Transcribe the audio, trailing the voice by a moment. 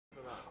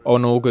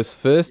On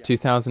August 1st,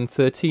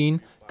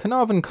 2013,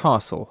 Caernarfon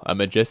Castle, a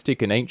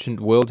majestic and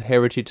ancient World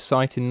Heritage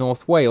Site in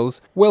North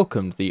Wales,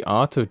 welcomed the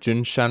Art of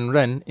Zhen Shan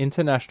Ren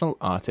International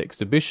Art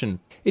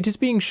Exhibition. It is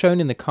being shown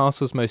in the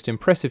castle's most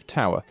impressive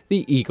tower,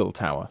 the Eagle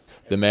Tower.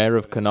 The Mayor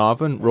of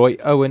Caernarfon,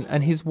 Owen,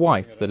 and his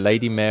wife, the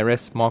Lady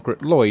Mayoress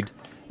Margaret Lloyd,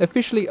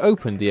 officially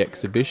opened the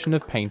exhibition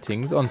of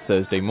paintings on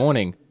Thursday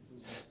morning.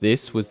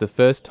 This was the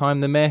first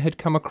time the mayor had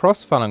come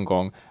across Falun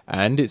Gong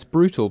and its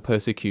brutal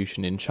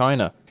persecution in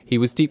China. He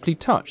was deeply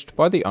touched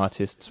by the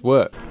artist's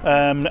work.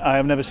 I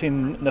have never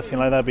seen nothing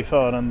like that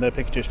before, and the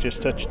pictures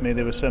just touched me.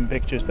 There were some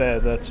pictures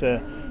there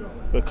that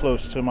were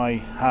close to my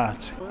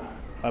heart.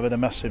 I've had a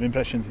massive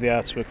impression to the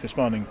artwork this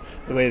morning.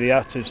 The way the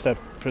artists have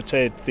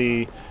portrayed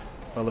the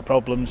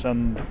problems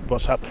and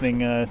what's happening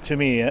to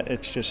me,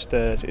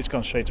 it's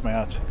gone straight to my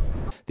heart.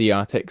 The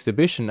art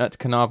exhibition at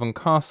Caernarfon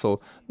Castle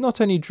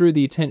not only drew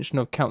the attention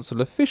of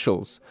council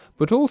officials,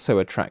 but also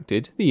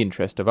attracted the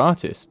interest of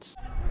artists.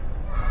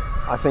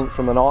 I think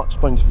from an arts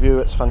point of view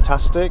it's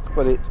fantastic,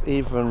 but it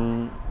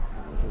even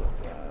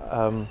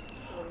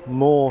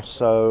more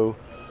so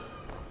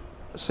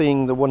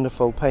seeing the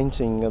wonderful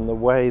painting and the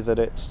way that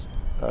it's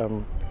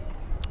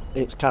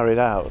carried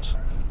out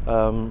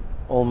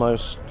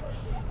almost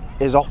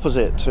is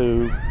opposite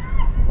to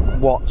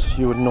what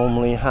you would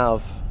normally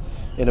have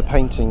in a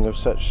painting of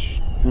such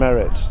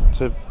merit.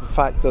 To the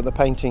fact that the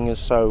painting is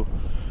so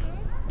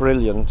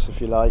brilliant,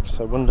 if you like,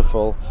 so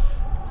wonderful,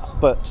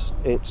 but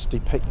it's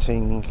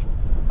depicting,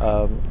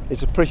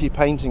 it's a pretty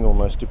painting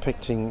almost,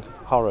 depicting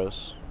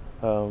horrors,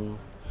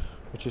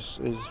 which is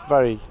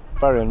very,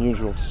 very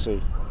unusual to see.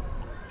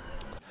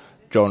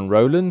 John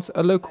Rowlands,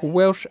 a local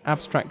Welsh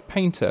abstract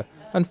painter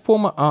and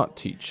former art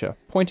teacher,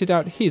 pointed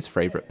out his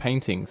favourite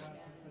paintings.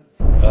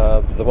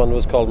 The one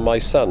was called My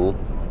Son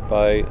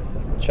by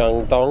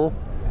Chang Dong,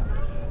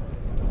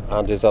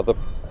 and his other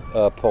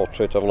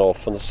portrait of an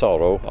orphan's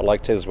sorrow. I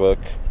liked his work,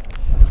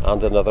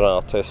 and another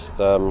artist,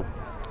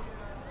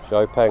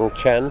 Joy Peng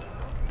Chen,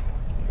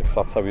 if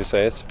that's how you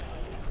say it,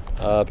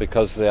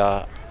 because they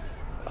are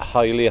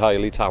highly,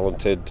 highly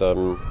talented.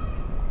 How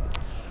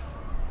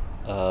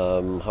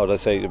do I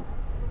say?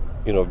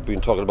 You know,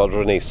 been talking about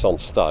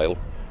Renaissance style.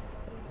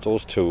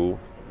 Those two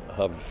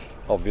have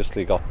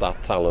obviously got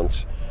that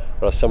talent,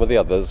 whereas some of the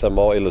others are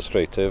more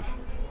illustrative.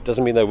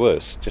 Doesn't mean they're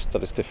worse, just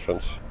that it's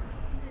different.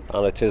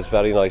 And it is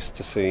very nice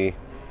to see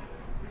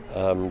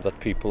that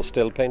people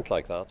still paint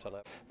like that.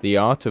 The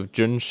Art of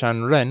Zhen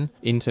Shan Ren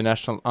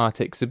International Art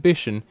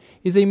Exhibition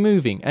is a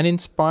moving and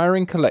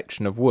inspiring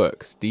collection of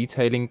works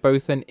detailing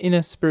both an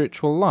inner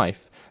spiritual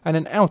life and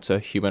an outer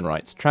human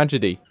rights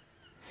tragedy.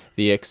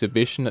 The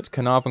exhibition at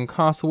Caernarfon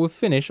Castle will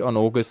finish on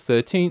August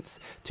 13th,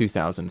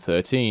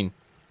 2013.